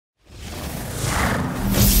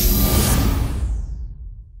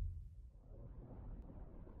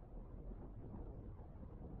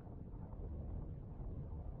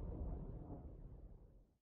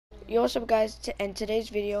Yo, what's up, guys? In today's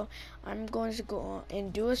video, I'm going to go in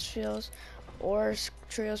duos fills, or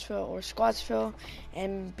trios fill, or squads fill,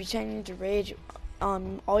 and pretending to rage.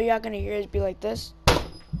 All y'all gonna hear is be like this,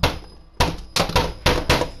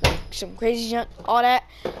 some crazy junk, all that.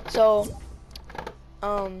 So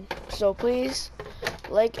please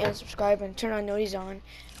like and subscribe and turn on noties on.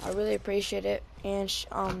 I really appreciate it. And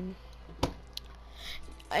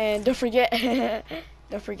don't forget,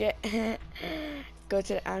 don't forget. Go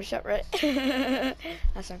to the item shop, right?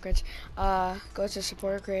 That's not cringe. Go to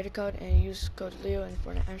supporter creator code and use code Leo in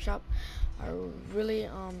for the item shop. I really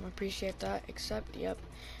appreciate that. Except, yep,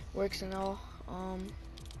 works and all.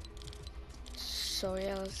 So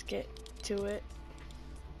yeah, let's get to it.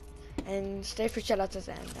 And stay for shoutouts at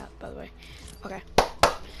the end, by the way. Okay.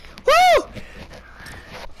 Woo!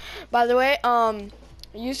 By the way,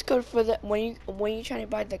 use code for the when you trying to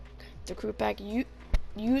buy the crew pack, you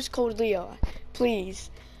use code Leo. Please.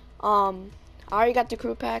 I already got the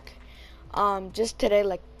crew pack. Just today,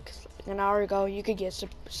 like an hour ago. You could get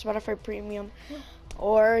Spotify Premium,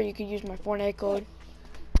 or you could use my Fortnite code.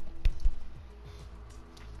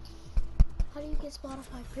 How do you get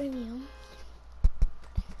Spotify Premium?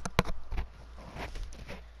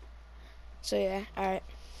 So yeah, all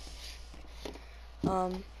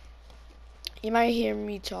right. You might hear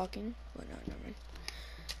me talking, but no, never mind.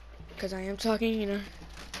 Because I am talking, you know.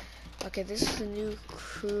 Okay, this is the new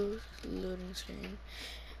crew loading screen.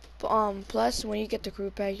 Plus, when you get the crew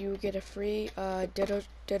pack, you get a free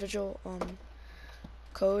digital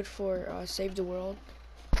code for Save the World.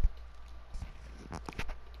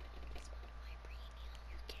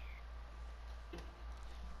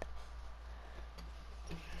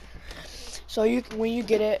 So when you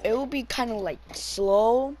get it, it will be kind of like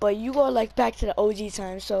slow, but you go like back to the OG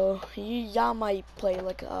time. So y'all might play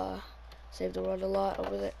like Save the World a lot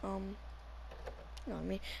over there. You know what I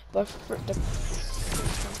mean? But for the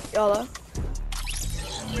y'all,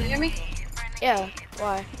 Can you hear me? yeah.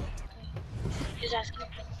 Why? Just asking.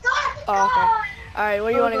 Oh, okay. All right.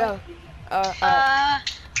 Where do you want to go?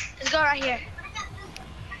 Let's go right here.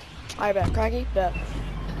 I bet. Cracky. Bet.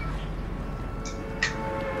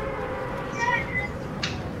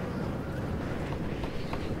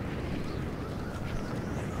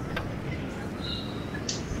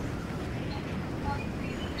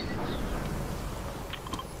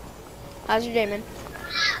 How's your day, man?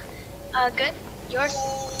 Good. Yours?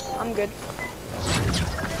 I'm good.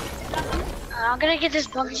 I'm gonna get this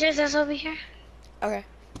bunker chest that's over here. Okay.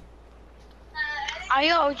 Are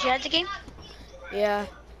you OG at the game? Yeah.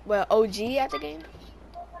 Well, OG at the game?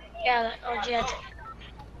 Yeah, like OG at the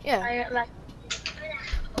Yeah. Are you like...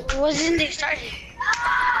 Wasn't they started?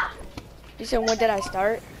 You said when did I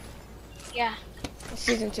start? Yeah.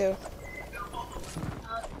 Season 2.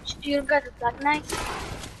 You got the Black Knight?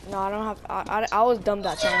 No, I don't have. I was dumb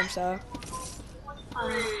that time, so.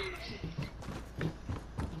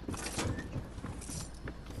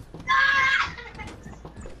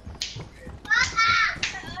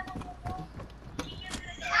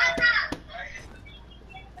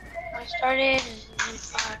 I started in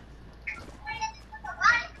 5.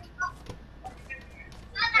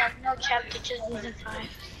 Like no chapter, just season 5.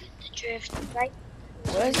 The drift, right?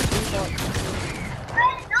 What is the default?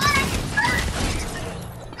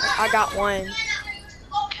 I got one.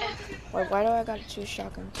 Okay. Wait, why do I got 2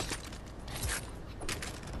 shotguns?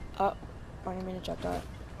 Oh, I didn't mean to drop that.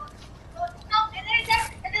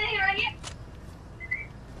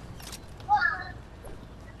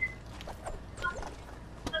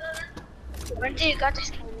 When did you got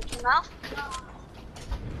this game? It came out?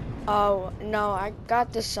 Oh no, I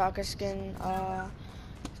got this soccer skin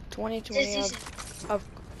 2020 of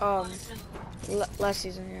last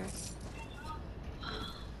season, yeah.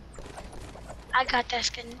 I got that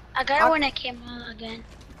skin. I got it when it came out again.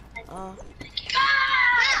 I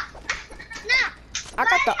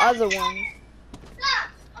got the other one.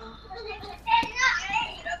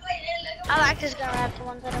 I like this guy. I have the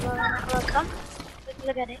one that will come.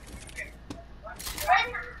 Look at it.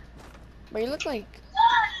 But you look like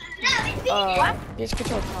PS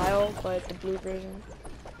Control Kyle, but the blue version.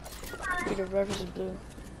 The red versus blue.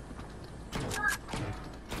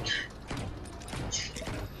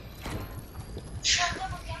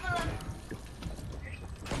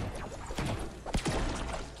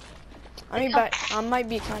 I might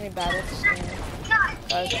be kind of bad at this game,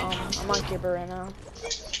 because I'm on Kibber right now.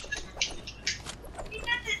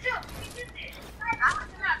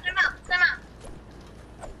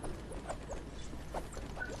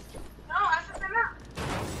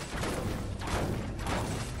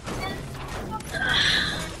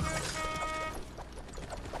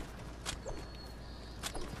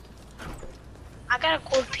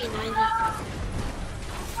 P90.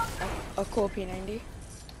 A cool P90.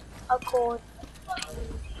 A cool.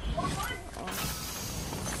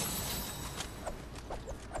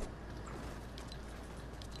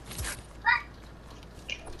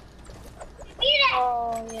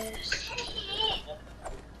 Oh yes.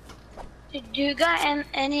 Do you got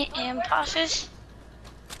any impulses?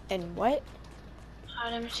 And what?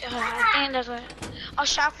 Let me see. I think that's what. Oh,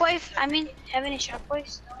 shockwave. I mean, have any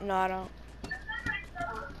shockwaves? No, I don't.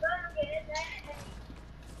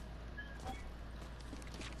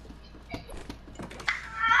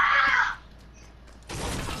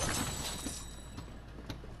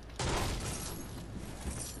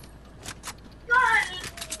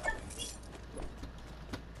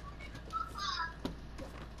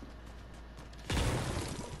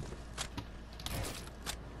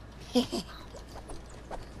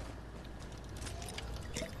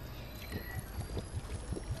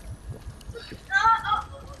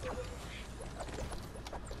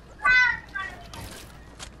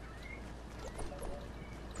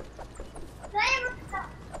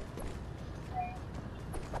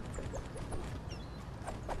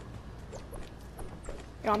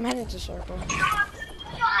 Yo, I'm heading to circle.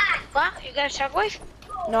 What? You got a shockwave?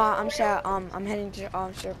 No, I'm sad. I'm heading to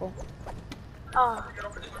circle. Oh.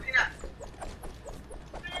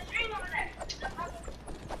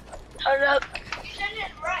 Hold up.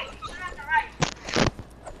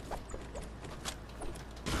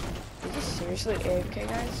 Is this seriously AFK,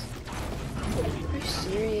 guys? Are you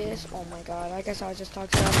serious? Oh my god, I guess I was just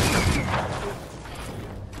talking about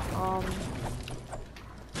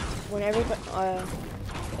when everybody,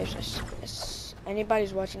 if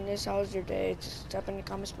anybody's watching this, how was your day? Just type in the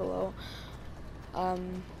comments below.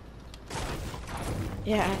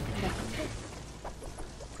 Yeah.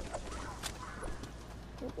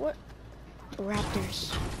 What?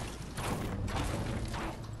 Raptors.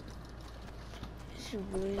 This is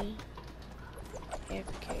really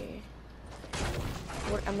AFK.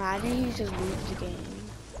 What? Imagine he just lose the game.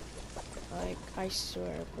 Like, I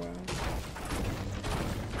swear, bro.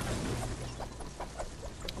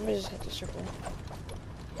 I'm gonna just hit the circle.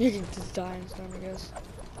 You can just die and stuff, I guess.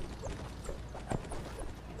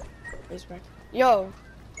 Race back. Yo!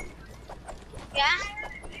 Yeah?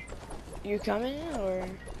 You coming or?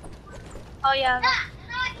 Oh yeah. Yeah,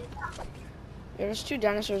 there's 2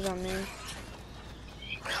 dinosaurs on me.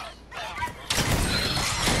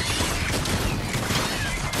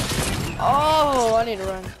 Oh, I need to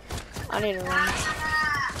run. I need to run.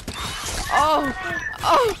 Oh!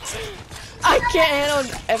 Oh! I can't handle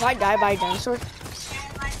if I die by a dinosaur.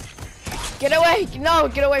 Get away! No,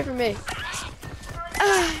 get away from me.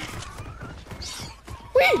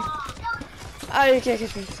 Whee! Oh, you can't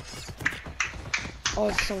catch me. Oh,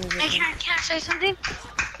 there's somebody Hey, there. can I say something?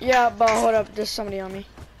 Yeah, but hold up, there's somebody on me.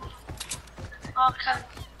 Okay.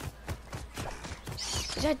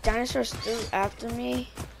 Is that dinosaur still after me?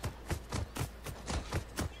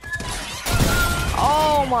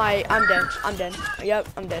 Oh my, I'm dead. I'm dead. Yep,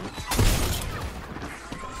 I'm dead.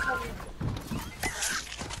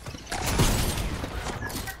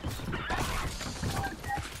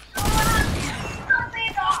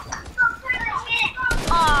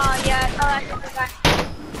 Oh yeah. Oh, I forgot.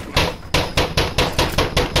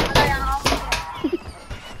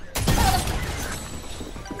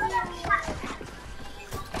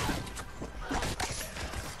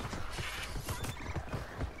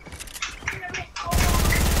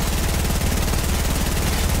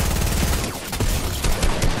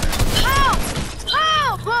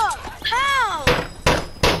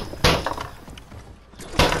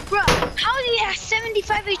 Bro, how did he have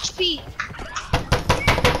 75 HP?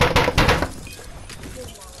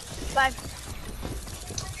 5.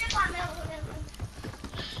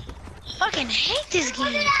 Fucking hate this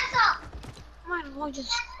game. Might as well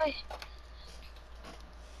just play.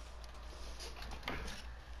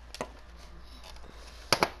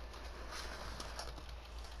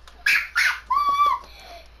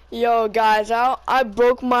 Yo, guys, I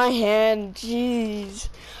broke my hand. Jeez.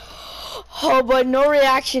 Oh, but no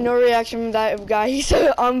reaction from that guy. He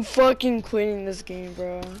said, I'm fucking quitting this game,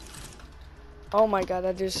 bro. Oh my god,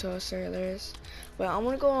 that dude's so hilarious. But I'm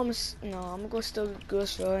gonna go, I'm gonna go still go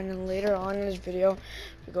slow, and then later on in this video,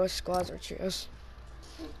 we go squads or trios.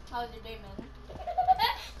 How's your day, man?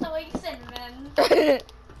 That's what you said, man.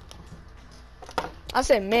 I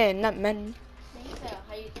said man, not men. You said,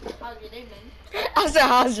 how's your day, man? I said,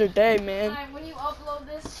 how's your day, man? Alright, when you upload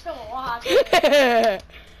this, show watch it. Okay?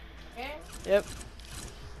 Yep.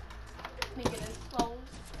 Make it exposed.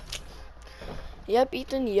 Yep,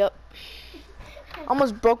 Ethan, yep.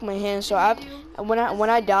 Almost broke my hand, so when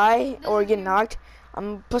I die or get knocked,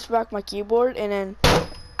 I'm push back my keyboard and then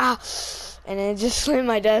and then just slam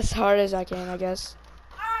my desk hard as I can, I guess.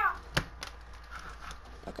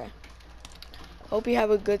 Okay. Hope you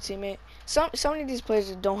have a good teammate. Some of these players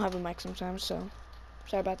don't have a mic sometimes, so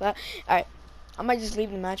sorry about that. All right, I might just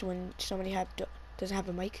leave the match when somebody doesn't have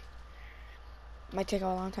a mic. Might take a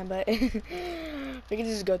long time, but we can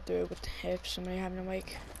just go through with if somebody having a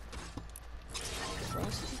mic.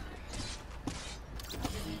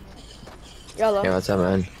 Hello. Yeah, what's up,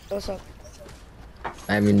 man? What's up?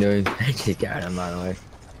 I haven't been doing. I just got him, by the way.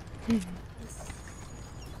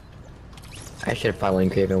 I should have probably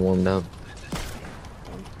went quick and warmed up.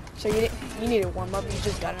 So you need to warm up. You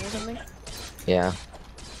just got in or something? Yeah.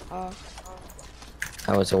 I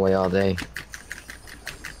was away all day.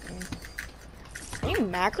 Are you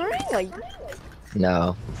macroing? Like?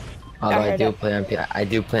 No. Although I heard do that. play on I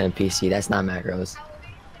do play on PC. That's not macros.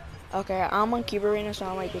 Okay, I'm on keyboard right now, so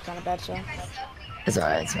I might be kind of bad. So It's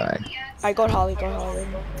alright. It's alright. I go to Holly. Go to Holly.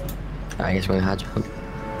 I guess we're gonna hot jump.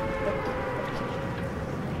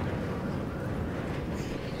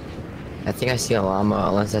 I think I see a llama,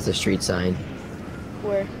 unless that's a street sign.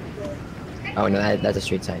 Where? Oh no, that's a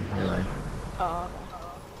street sign. Never mind. Oh.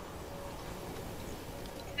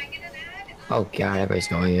 Oh god, everybody's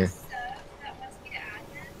going here.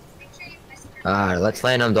 Let's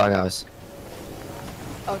land on Doghouse.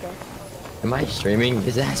 Okay. Am I streaming?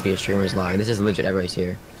 This has to be a streamer's log. This is legit. Everybody's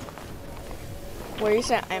here. Where you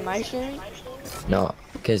said, am I streaming? No,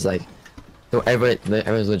 because like, no,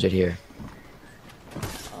 everyone's legit here.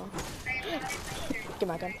 Get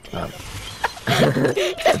my gun.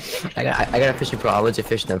 I got a fishing pro. I'll legit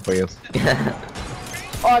fish them for you.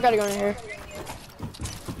 Oh, I gotta go in here.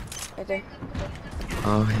 Right there.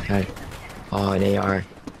 Oh my god. Oh, an AR.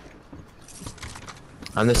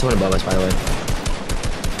 There's someone above us, by the way.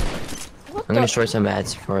 What I'm gonna the- destroy some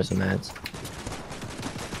mats for some mats.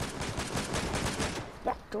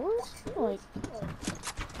 Back doors? Like,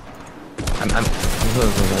 I'm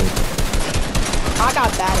I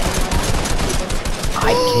got bad at aiming.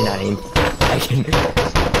 I cannot aim.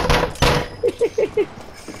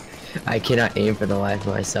 I cannot aim for the life of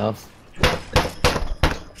myself.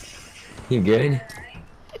 You good?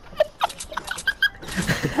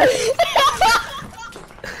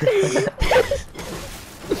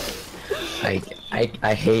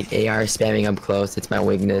 I hate AR spamming up close. It's my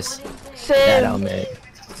weakness. That Same. element.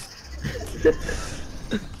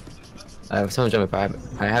 Someone jumping fire.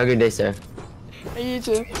 Alright, have a good day, sir. You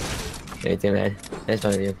too. You too, man. Nice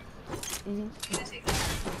fun with you.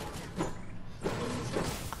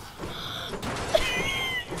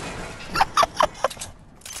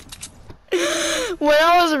 When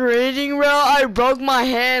I was reading, bro, I broke my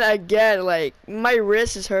hand again. Like, my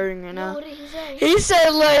wrist is hurting right now. What did he say? He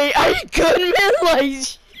said, like, are you good, man?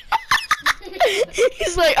 Like,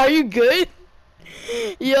 he's like, are you good?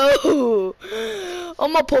 Yo, all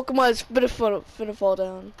my Pokemon is finna fall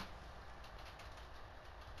down.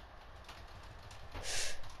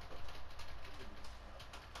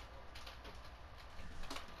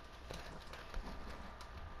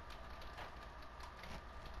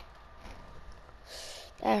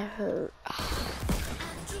 That hurt.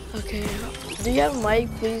 Okay. Do you have a mic?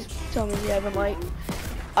 Please tell me if you have a mic.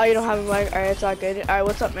 Oh, you don't have a mic? Alright, it's all good. Alright,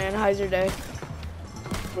 what's up, man? How's your day?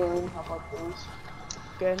 Good, how about yours?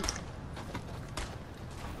 Good.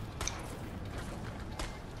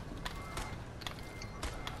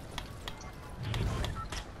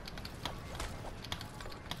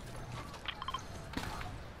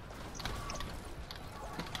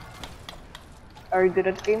 Are you good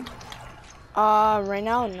at the game? Right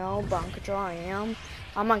now, no, but on control I am.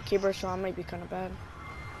 I'm on keyboard, so I might be kind of bad.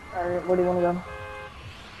 Alright, what do you want to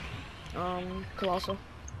go? Colossal.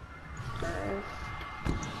 Alright.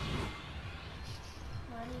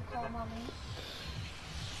 Why do you call mommy?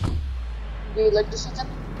 Do you like the season?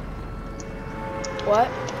 What?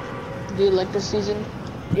 Do you like the season?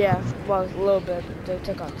 Yeah, well, a little bit. They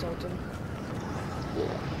took out Tilton.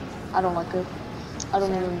 Yeah. I don't like it. I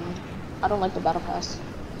don't like the battle pass.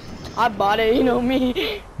 I bought it, you know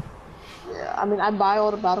me. Yeah, I mean, I buy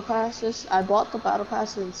all the battle passes. I bought the battle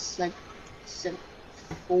passes like season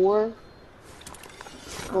 4.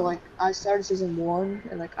 But like, I started season 1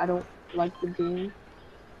 and like, I don't like the game.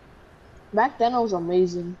 Back then, it was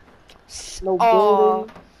amazing. No Oh,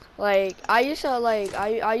 building. like I used to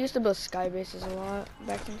I used to build sky bases a lot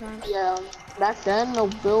back in times. Yeah, back then, no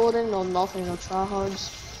building, no nothing, no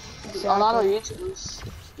tryhards. A lot of YouTubers.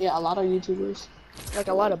 Yeah, a lot of YouTubers. Like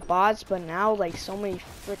a lot of bots, but now like so many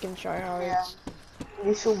freaking tryhards. Yeah.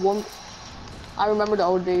 You should one. I remember the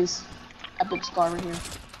old days. Epic Scar right here.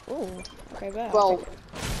 Ooh, okay, bad. Well,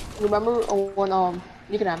 remember when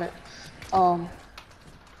you can have it.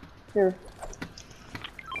 Here.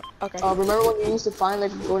 Okay. Remember when you used to find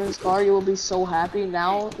like a golden scar? You will be so happy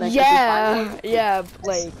now. Like if you find Yeah, one, yeah,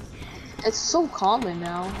 like it's so common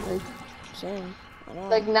now. same. I know.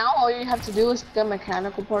 Like now, all you have to do is get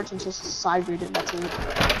mechanical parts and just side read it. That's it.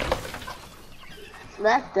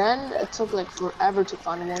 Back then, it took like forever to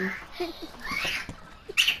find one.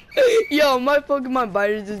 Yo, my Pokemon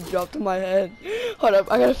biter just dropped on my head. Hold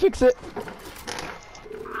up, I gotta fix it.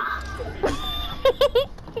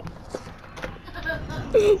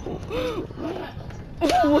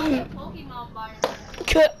 Pokemon virus.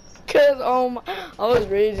 Cause I was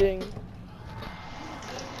raging.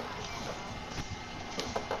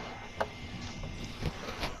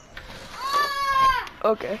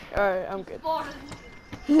 Okay, alright, I'm good.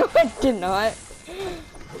 No, I did not.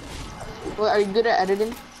 Well, are you good at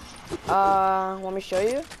editing? Want me to show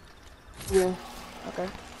you? Yeah. Okay.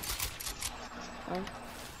 Fine.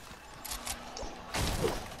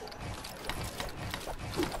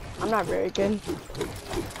 I'm not very good.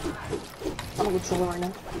 I'm a controller right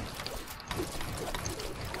now.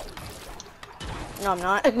 No, I'm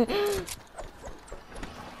not.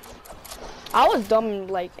 I was dumb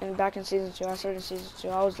like back in season 2. I started season 2.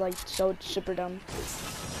 I was like so super dumb.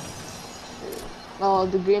 Oh,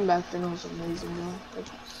 the game back then was amazing, though.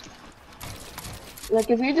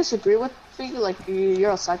 Like, if you disagree with me, like,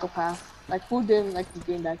 you're a psychopath. Like, who didn't like the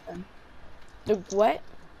game back then? The what?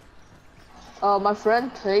 My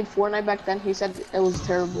friend played Fortnite back then. He said it was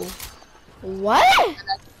terrible. What?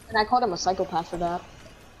 And I called him a psychopath for that.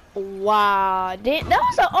 Wow. That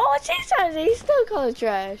was an old season. He still call it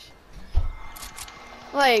trash.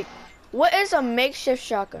 Like, what is a makeshift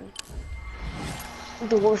shotgun?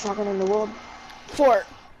 The worst shotgun in the world. Fort.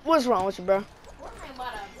 What's wrong with you, bro?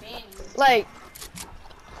 Like,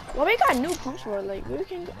 well, we got new pumps for it. Like, we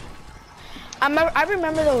can. I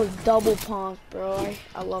remember those double pumps, bro.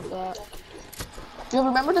 I love that. Do you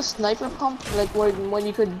remember the sniper pump? Like, when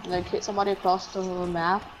you could like hit somebody across the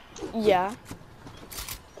map? Yeah.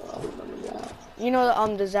 I remember that. You know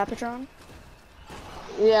the Zapatron?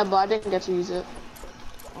 Yeah, but I didn't get to use it.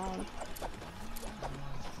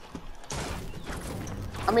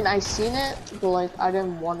 I mean, I seen it, but like I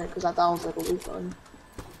didn't want it because I thought it was like really fun.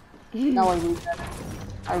 Now I regret it.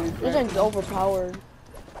 I regret it. It's overpowered.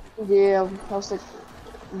 Yeah, that was like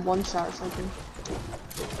one shot or something.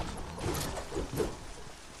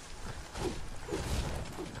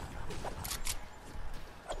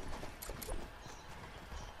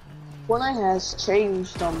 Fortnite has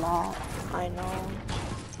changed a lot. I know.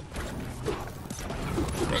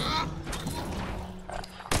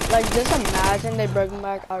 Like, just imagine they bring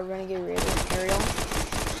back our Renegade Raider Imperial.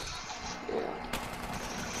 Yeah.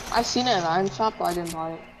 I seen it in Iron Shop, but I didn't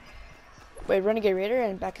buy it. Wait, Renegade Raider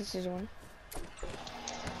and back in season 1.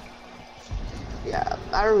 Yeah,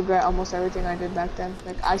 I regret almost everything I did back then.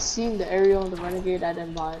 Like, I seen the Aerial and the Renegade, I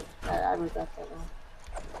didn't buy it. I regret that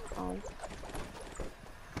now.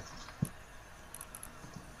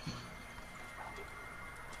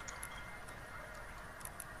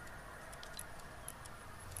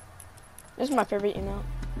 This is my favorite email.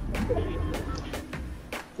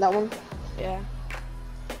 That one? Yeah.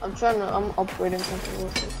 I'm upgrading something real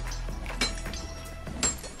quick.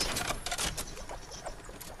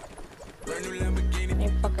 Hey,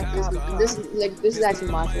 fucking hop. This is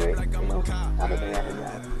actually my favorite, you know, out of the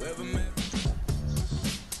other.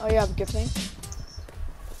 Oh, you have a gift thing?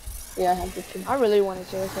 Yeah, I have 15. I really wanted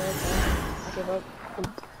to, so I give up.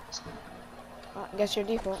 I guess your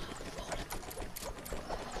default.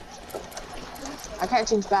 I can't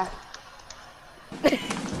change back.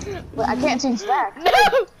 But I can't change back.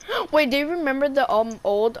 No! Wait, do you remember the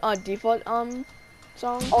old default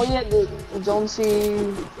song? Oh yeah, the Jonesy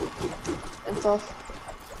and stuff.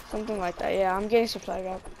 Something like that. Yeah, I'm getting subscribed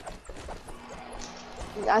up.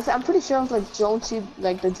 I'm pretty sure it was like Jonesy,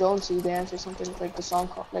 like the Jonesy dance or something, like the song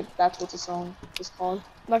called, like that's what the song is called.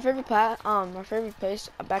 My favorite place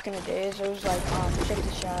back in the days, it was like Check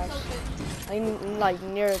the Shafts, like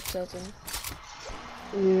near Tilton.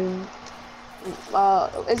 Yeah.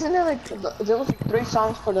 Isn't there like there was 3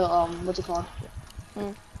 songs for the what's it called?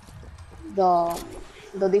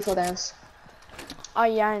 The default dance. Oh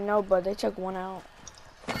yeah, I know, but they took one out.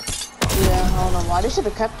 Yeah, I don't know why. They should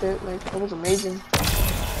have kept it. Like it was amazing.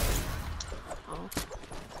 Oh.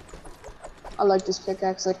 I like this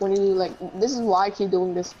pickaxe. Like when you like, this is why I keep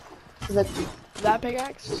doing this. Like That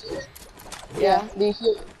pickaxe? yeah, do you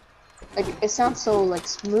hear? Like it sounds so like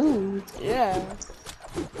smooth. Yeah.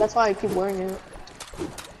 That's why I keep wearing it.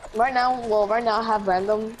 Right now I have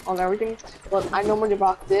random on everything, but I normally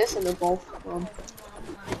rock this and the golf club.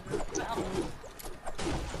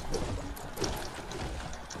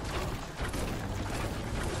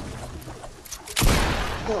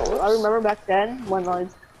 So I remember back then when like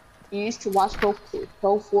you used to watch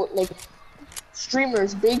like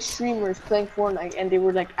streamers, big streamers playing Fortnite, and they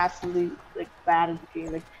were like absolutely like bad at the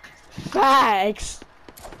game. Facts.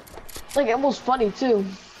 Like it was funny too.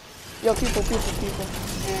 Yo, people.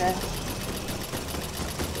 Yeah.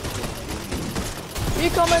 You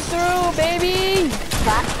coming through, baby?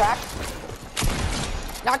 Crack.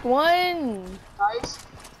 Knock one. Nice.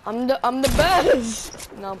 I'm the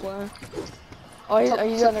best. No, I'm playing. Oh,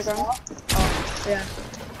 he's underground. Oh, yeah.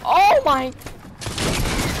 Oh my.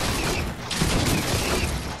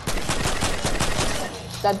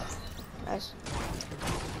 That. Nice.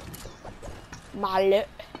 Mallet.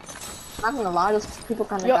 Not gonna lie, those people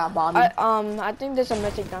kind of got bodied. I think there's a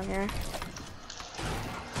mythic down here.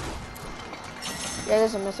 Yeah,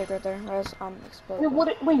 there's a mystic right there. There's explosive.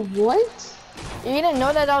 Wait, what? You didn't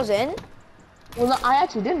know that was in? Well, no, I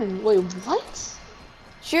actually didn't. Wait, what?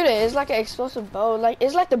 Shoot it! It's like an explosive bow. Like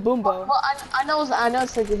it's like the boom bow. Well, I know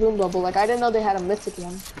it's like the boom bow, but like I didn't know they had a mythic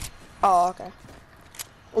one. Oh, okay.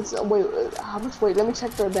 It's wait, how much? Wait, let me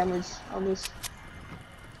check the damage on this.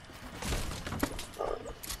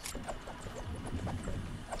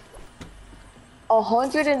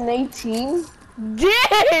 $118.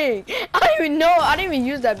 Dang! I don't even know. I didn't even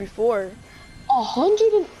use that before.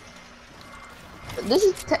 100 and this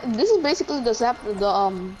is basically the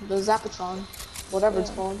Zapatron, whatever it's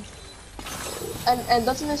called. And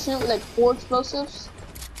doesn't it shoot like 4 explosives?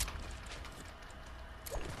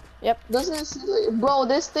 Yep. Doesn't it shoot like, bro?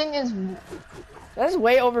 This thing is. That's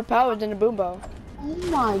way overpowered than the boom bow. Oh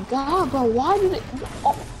my god, bro! Why did it?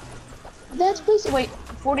 Oh, that's basically wait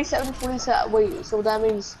 47. Wait, so that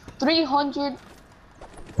means 300.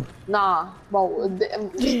 Nah, bro.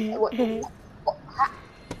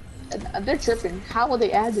 They're tripping. How would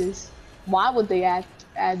they add this? Why would they add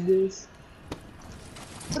this?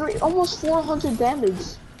 Almost 400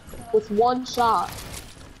 damage with one shot.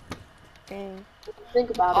 Dang.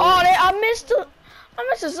 Think about Oh, it. I missed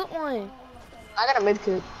the zip line. I got a mid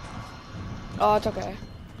kit. Oh, it's okay.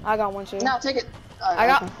 I got one too. Now take it. I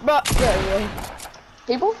got, okay. bro. Yeah.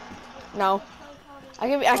 People. No. I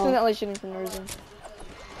can be accidentally shooting from no reason.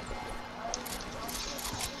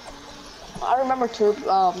 I remember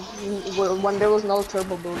when there was no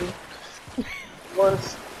turbo building.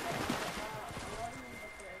 Was.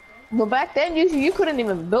 But back then you couldn't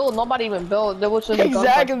even build. Nobody even built. There was just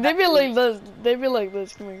Exactly. They be like this. They be like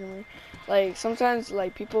this. Come here. Like sometimes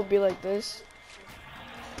like people be like this.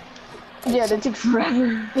 Yeah, they take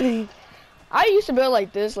forever. I used to build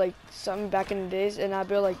like this, like something back in the days, and I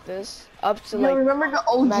build like this up to like. Remember the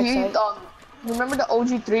OG? max height. Remember the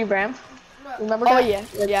OG3 ramp? Remember Oh that?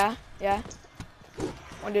 yeah.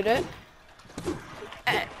 Want to do it?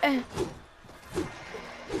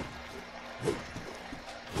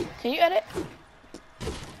 Can you edit?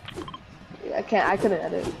 Yeah, I couldn't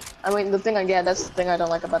edit. I mean, that's the thing I don't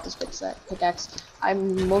like about this pickaxe. I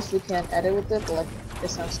mostly can't edit with it, but like, it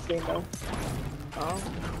sounds clean though. Oh.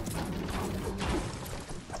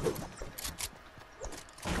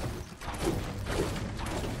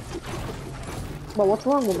 But what's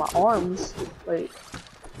wrong with my arms? Wait.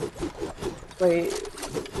 Oh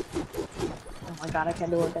my god, I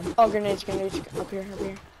can't do it again. Oh, grenades, up here.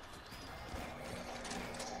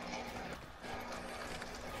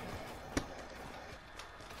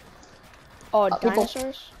 Oh,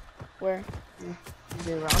 dinosaurs? Where?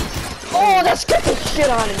 Oh, that scared the shit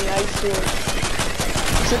out of me, I swear.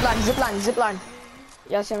 Zipline.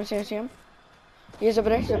 Yeah, I see him. He's over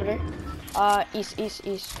there,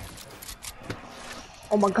 East.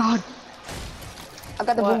 Oh my god. I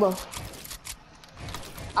got the What? boombo.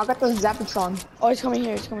 I got the Zapatron. Oh, he's coming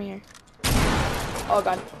here. Oh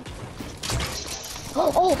god.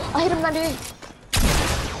 Oh, I hit him 98.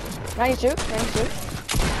 92.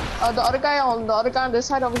 The other guy on this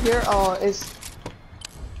side over here, is.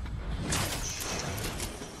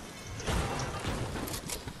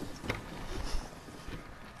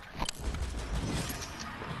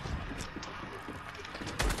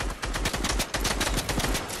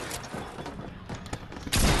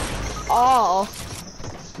 Oh.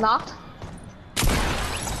 Knocked.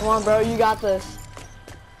 Come on, bro. You got this.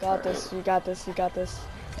 You got this.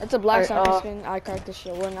 It's a black sniper skin. I cracked this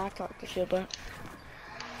shit. Well, not cracked this shit, but.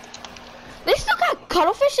 They still got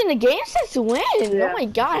cuttlefish in the game since when? Yeah. Oh my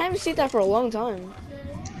god, I haven't seen that for a long time.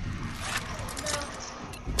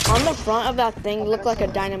 On the front of that thing looked like a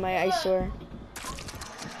dynamite, I swear.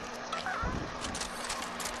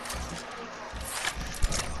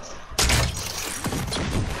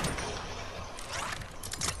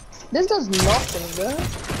 This does nothing, bro.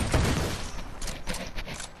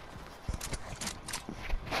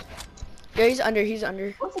 Yeah, he's under. He's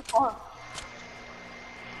under. What's the farm?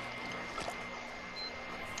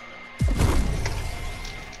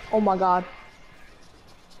 Oh my god.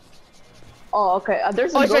 Oh, okay.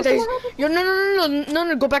 There's a Oh, he's right there. ghost Yo,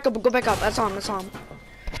 no. Go back up. Go back up. That's on. That's on.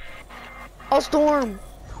 Oh, Storm.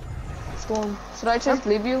 storm. Should I just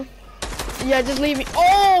leave you? Yeah, just leave me.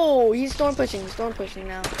 Oh, he's storm pushing. Storm pushing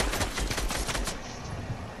now.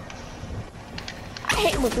 I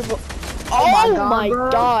hate when people. Oh my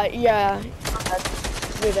god. Yeah.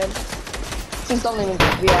 You're dead. Just don't even.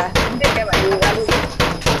 Yeah. You didn't get my dude.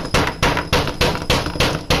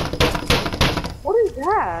 What is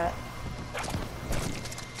that?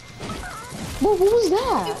 What was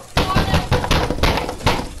that?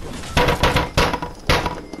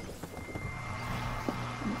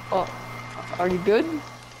 Oh, are you good?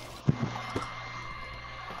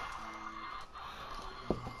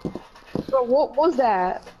 Bro, what was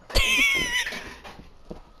that?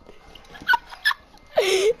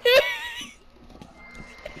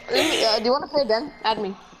 Do you want to play again? Add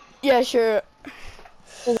me. Yeah, sure.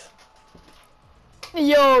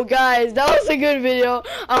 Yo, guys, that was a good video.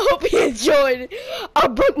 I hope you enjoyed. I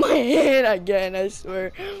broke my hand again, I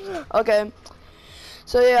swear. Okay.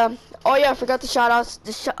 So, yeah. Oh, yeah, I forgot the shout-outs.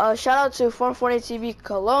 Shout out to 440 TV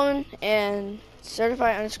Cologne and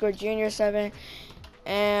Certified_Junior7.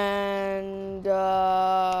 And,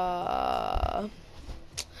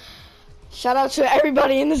 shout out to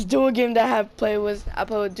everybody in this duo game that I have played with. I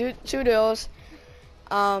played with two duos.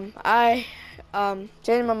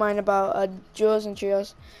 Changing my mind about duos and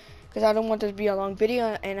trios because I don't want this to be a long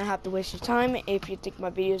video and I have to waste your time if you think my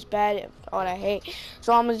video is bad, all that hate.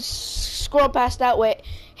 So I'm gonna scroll past that way,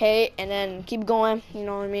 hate, and then keep going. You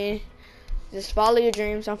know what I mean? Just follow your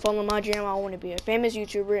dreams. I'm following my dream. I want to be a famous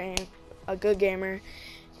YouTuber and a good gamer.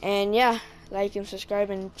 And yeah, like and subscribe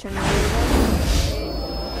and turn on.